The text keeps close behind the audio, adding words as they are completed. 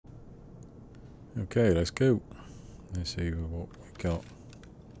Okay, let's go. Let's see what we got.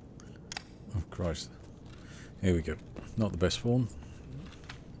 Oh Christ. Here we go. Not the best form.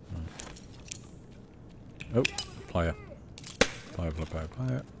 Oh, player. Player.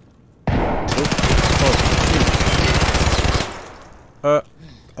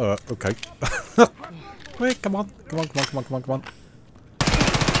 Okay. Wait, come on.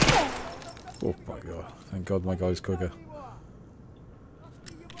 Oh my god. Thank God my guy's quicker.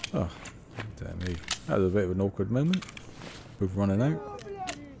 Oh, damn me. That was a bit of an awkward moment. We're running out.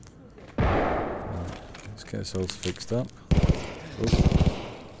 Right, let's get ourselves fixed up. Oh,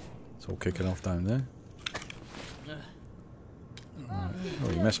 it's all kicking off down there. Right. Oh,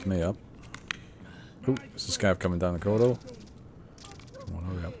 you messed me up. Oh, there's a scav coming down the corridor. Come on,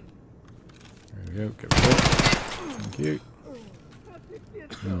 hurry up. There we go, get rid of it. Thank you.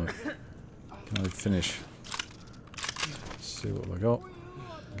 Right. Can I finish? Let's see what we got.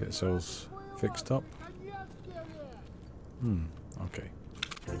 Get ourselves fixed up. Okay.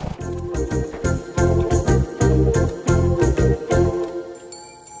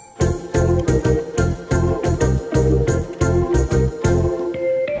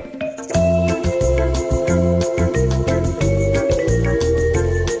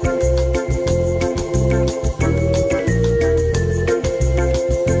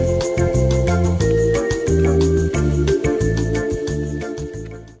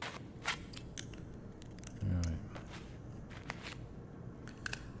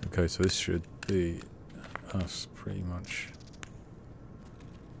 Okay, so this should be us pretty much.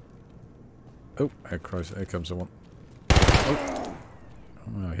 Oh, here comes someone. Oh,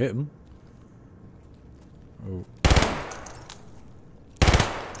 I hit him. Oh,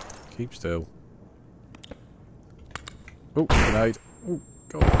 keep still. Oh, grenade. Oh,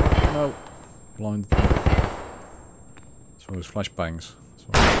 God, no. Blind. It's one of those flashbangs.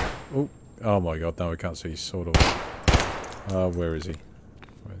 Oh my God, no, I can't see. Sort of. Where is he?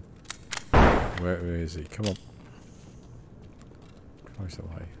 Where is he? Come on. Christ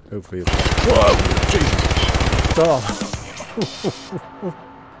away. Hopefully it's... Whoa! Jesus! Oh!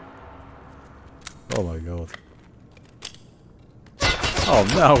 Oh my God. Oh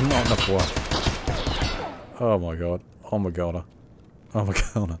no, not enough water. Oh my God. Oh my God. Oh my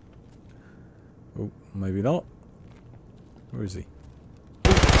God. Oh, maybe not. Where is he?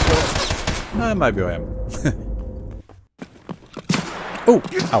 Maybe I am. Oh!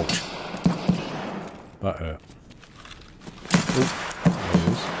 Ouch! That hurt. Oh, there he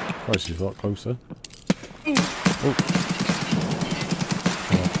is. Christ, he's a lot closer. Oh.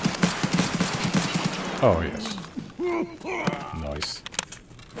 Oh, yes. Nice.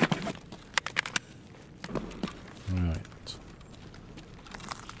 Right.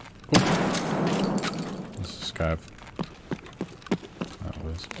 Oh. That's a scav. That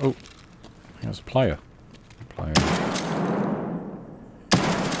was. Oh, I think that's a player.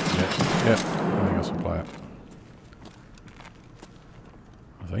 Yeah, I think that's a player.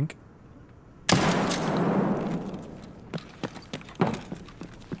 I think.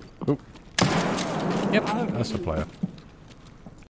 Oh. Yep, that's a player.